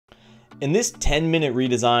In this 10-minute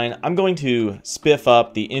redesign, I'm going to spiff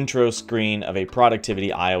up the intro screen of a productivity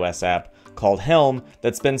iOS app called Helm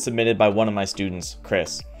that's been submitted by one of my students,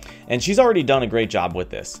 Cris. And she's already done a great job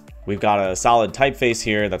with this. We've got a solid typeface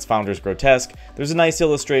here that's Founders Grotesque, there's a nice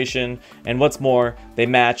illustration, and what's more, they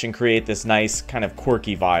match and create this nice kind of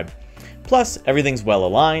quirky vibe. Plus, everything's well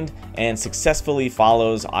aligned and successfully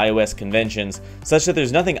follows iOS conventions such that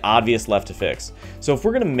there's nothing obvious left to fix. So if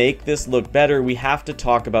we're going to make this look better, we have to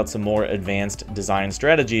talk about some more advanced design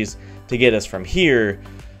strategies to get us from here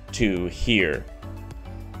to here.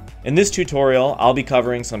 In this tutorial, I'll be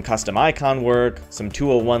covering some custom icon work, some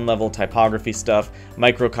 201 level typography stuff,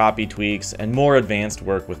 microcopy tweaks, and more advanced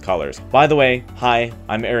work with colors. By the way, hi,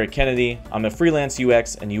 I'm Eric Kennedy. I'm a freelance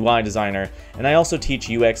UX and UI designer, and I also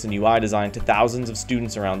teach UX and UI design to thousands of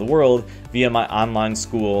students around the world via my online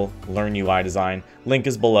school, Learn UI Design. Link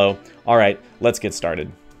is below. All right, let's get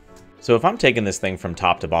started. So if I'm taking this thing from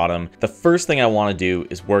top to bottom, the first thing I want to do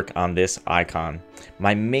is work on this icon.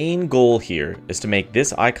 My main goal here is to make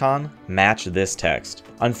this icon match this text.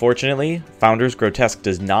 Unfortunately, Founders Grotesque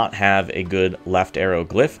does not have a good left arrow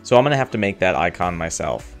glyph, so I'm going to have to make that icon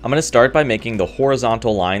myself. I'm going to start by making the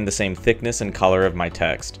horizontal line the same thickness and color of my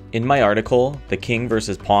text. In my article, The King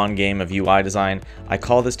versus Pawn Game of UI Design, I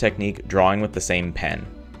call this technique drawing with the same pen.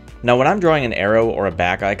 Now when I'm drawing an arrow or a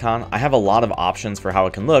back icon, I have a lot of options for how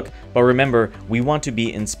it can look, but remember, we want to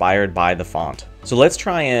be inspired by the font. So let's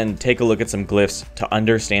try and take a look at some glyphs to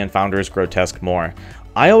understand Founders Grotesque more.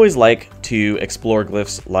 I always like to explore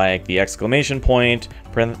glyphs like the exclamation point,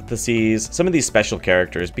 parentheses, some of these special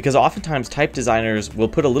characters, because oftentimes type designers will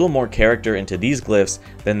put a little more character into these glyphs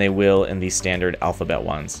than they will in the standard alphabet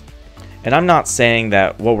ones. And I'm not saying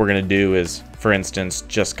that what we're going to do is, for instance,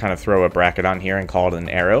 just kind of throw a bracket on here and call it an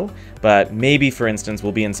arrow, but maybe, for instance,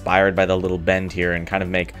 we'll be inspired by the little bend here and kind of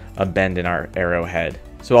make a bend in our arrowhead.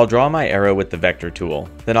 So I'll draw my arrow with the vector tool.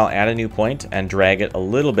 Then I'll add a new point and drag it a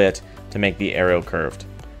little bit to make the arrow curved.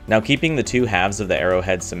 Now keeping the two halves of the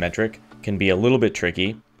arrowhead symmetric can be a little bit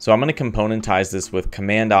tricky, so I'm going to componentize this with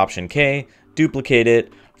Command-Option-K, duplicate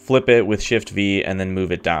it, flip it with Shift-V, and then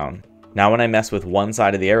move it down. Now when I mess with one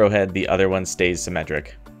side of the arrowhead, the other one stays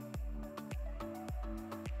symmetric.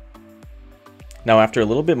 Now after a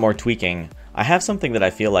little bit more tweaking, I have something that I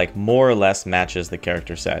feel like more or less matches the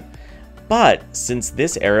character set. But since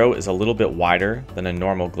this arrow is a little bit wider than a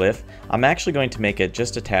normal glyph, I'm actually going to make it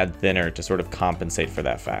just a tad thinner to sort of compensate for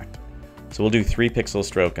that fact. So we'll do 3 pixel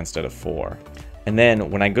stroke instead of 4. And then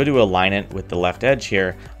when I go to align it with the left edge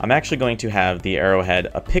here, I'm actually going to have the arrowhead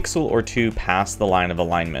a pixel or 2 past the line of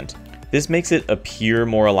alignment. This makes it appear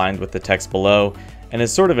more aligned with the text below and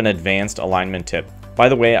is sort of an advanced alignment tip. By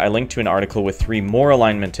the way, I linked to an article with 3 more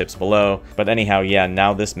alignment tips below, but anyhow, yeah,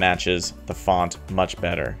 now this matches the font much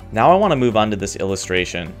better. Now I want to move on to this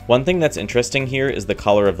illustration. One thing that's interesting here is the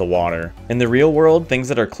color of the water. In the real world, things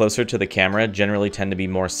that are closer to the camera generally tend to be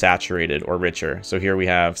more saturated or richer. So here we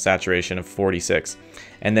have saturation of 46.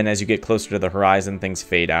 And then as you get closer to the horizon, things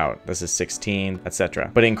fade out. This is 16,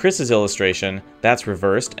 etc. But in Chris's illustration, that's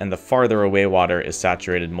reversed and the farther away water is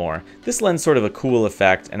saturated more. This lends sort of a cool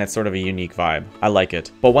effect and it's sort of a unique vibe. I like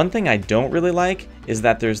it. But one thing I don't really like is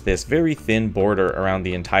that there's this very thin border around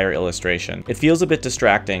the entire illustration. It feels a bit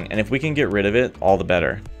distracting, and if we can get rid of it, all the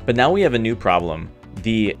better. But now we have a new problem.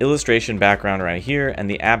 The illustration background right here and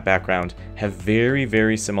the app background have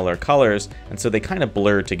very similar colors, and so they kind of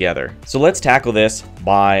blur together. So let's tackle this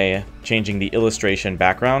by changing the illustration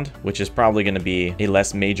background, which is probably going to be a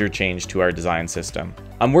less major change to our design system.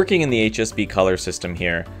 I'm working in the HSB color system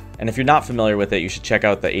here, and if you're not familiar with it, you should check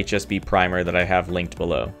out the HSB primer that I have linked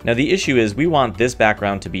below. Now the issue is we want this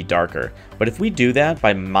background to be darker, but if we do that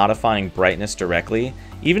by modifying brightness directly,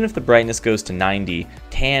 even if the brightness goes to 90,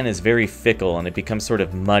 tan is very fickle and it becomes sort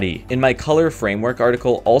of muddy. In my color framework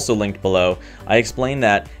article, also linked below, I explain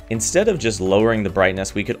that instead of just lowering the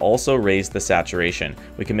brightness, we could also raise the saturation.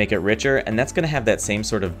 We can make it richer, and that's going to have that same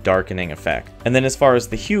sort of darkening effect. And then as far as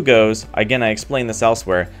the hue goes, again, I explained this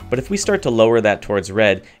elsewhere, but if we start to lower that towards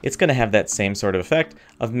red, it's going to have that same sort of effect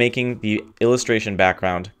of making the illustration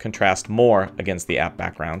background contrast more against the app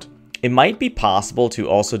background. It might be possible to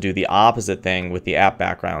also do the opposite thing with the app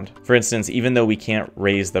background. For instance, even though we can't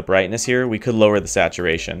raise the brightness here, we could lower the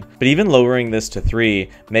saturation. But even lowering this to 3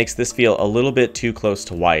 makes this feel a little bit too close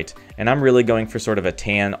to white. And I'm really going for sort of a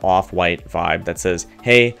tan off-white vibe that says,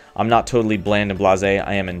 hey, I'm not totally bland and blasé,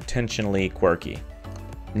 I am intentionally quirky.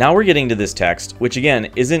 Now we're getting to this text, which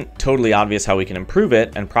again, isn't totally obvious how we can improve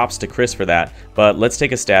it, and props to Cris for that, but let's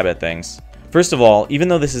take a stab at things. First of all, even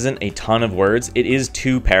though this isn't a ton of words, it is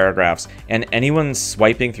 2 paragraphs, and anyone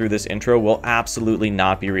swiping through this intro will absolutely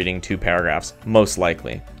not be reading 2 paragraphs, most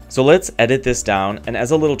likely. So let's edit this down, and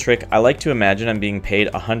as a little trick, I like to imagine I'm being paid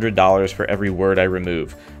 $100 for every word I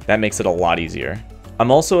remove. That makes it a lot easier.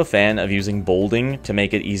 I'm also a fan of using bolding to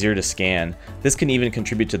make it easier to scan. This can even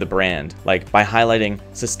contribute to the brand, like by highlighting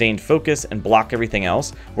sustained focus and block everything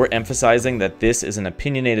else, we're emphasizing that this is an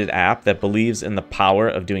opinionated app that believes in the power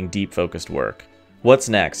of doing deep focused work. What's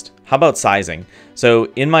next? How about sizing? So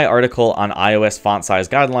in my article on iOS font size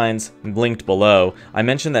guidelines, linked below, I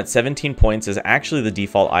mentioned that 17 points is actually the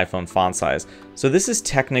default iPhone font size. So this is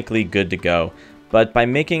technically good to go, but by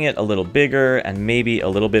making it a little bigger and maybe a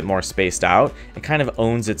little bit more spaced out, it kind of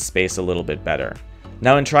owns its space a little bit better.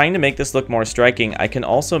 Now in trying to make this look more striking, I can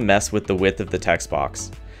also mess with the width of the text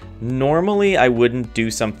box. Normally I wouldn't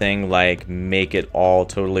do something like make it all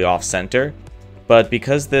totally off center, but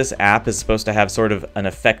because this app is supposed to have sort of an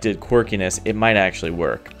affected quirkiness, it might actually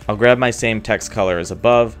work. I'll grab my same text color as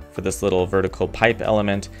above for this little vertical pipe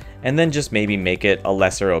element, and then just maybe make it a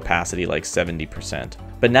lesser opacity like 70%.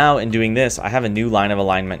 But now in doing this, I have a new line of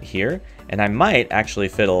alignment here, and I might actually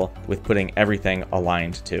fiddle with putting everything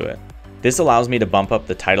aligned to it. This allows me to bump up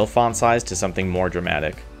the title font size to something more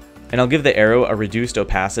dramatic. And I'll give the arrow a reduced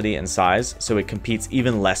opacity and size so it competes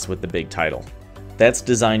even less with the big title. That's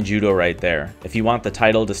design judo right there. If you want the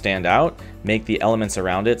title to stand out, make the elements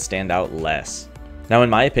around it stand out less. Now in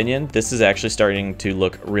my opinion, this is actually starting to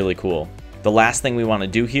look really cool. The last thing we want to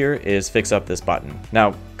do here is fix up this button.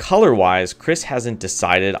 Now, color-wise, Cris hasn't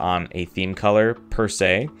decided on a theme color per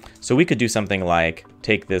se, so we could do something like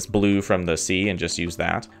take this blue from the sea and just use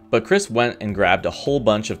that. But Cris went and grabbed a whole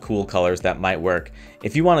bunch of cool colors that might work.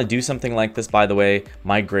 If you want to do something like this, by the way,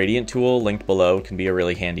 my gradient tool linked below can be a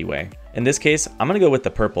really handy way. In this case, I'm going to go with the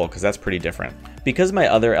purple because that's pretty different. Because my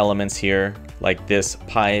other elements here, like this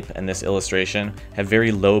pipe and this illustration, have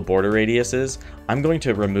very low border radiuses, I'm going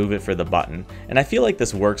to remove it for the button. And I feel like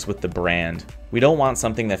this works with the brand. We don't want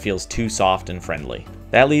something that feels too soft and friendly.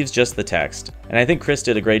 That leaves just the text. And I think Cris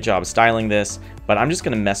did a great job styling this, but I'm just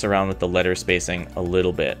going to mess around with the letter spacing a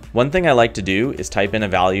little bit. One thing I like to do is type in a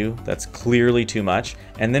value that's clearly too much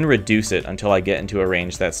and then reduce it until I get into a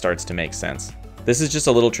range that starts to make sense. This is just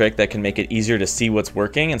a little trick that can make it easier to see what's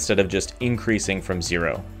working instead of just increasing from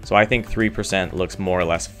 0. So I think 3% looks more or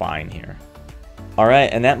less fine here.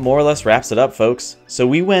 Alright, and that more or less wraps it up, folks. So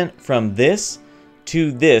we went from this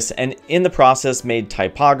to this, and in the process made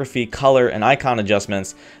typography, color, and icon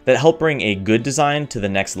adjustments that help bring a good design to the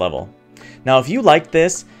next level. Now if you like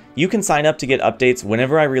this, you can sign up to get updates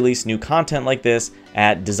whenever I release new content like this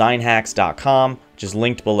at designhacks.com, which is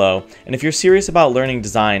linked below. And if you're serious about learning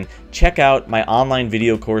design, check out my online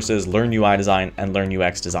video courses, Learn UI Design and Learn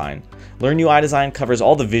UX Design. Learn UI Design covers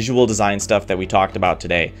all the visual design stuff that we talked about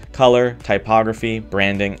today: color, typography,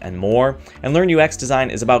 branding, and more. And Learn UX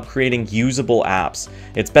Design is about creating usable apps.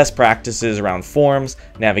 It's best practices around forms,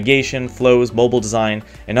 navigation, flows, mobile design,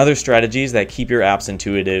 and other strategies that keep your apps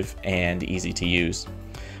intuitive and easy to use.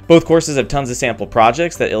 Both courses have tons of sample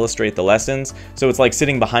projects that illustrate the lessons, so it's like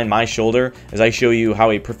sitting behind my shoulder as I show you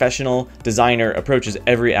how a professional designer approaches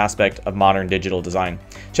every aspect of modern digital design.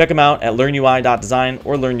 Check them out at learnui.design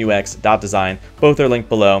or learnux.design. Both are linked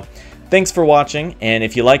below. Thanks for watching, and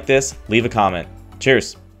if you like this, leave a comment.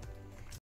 Cheers!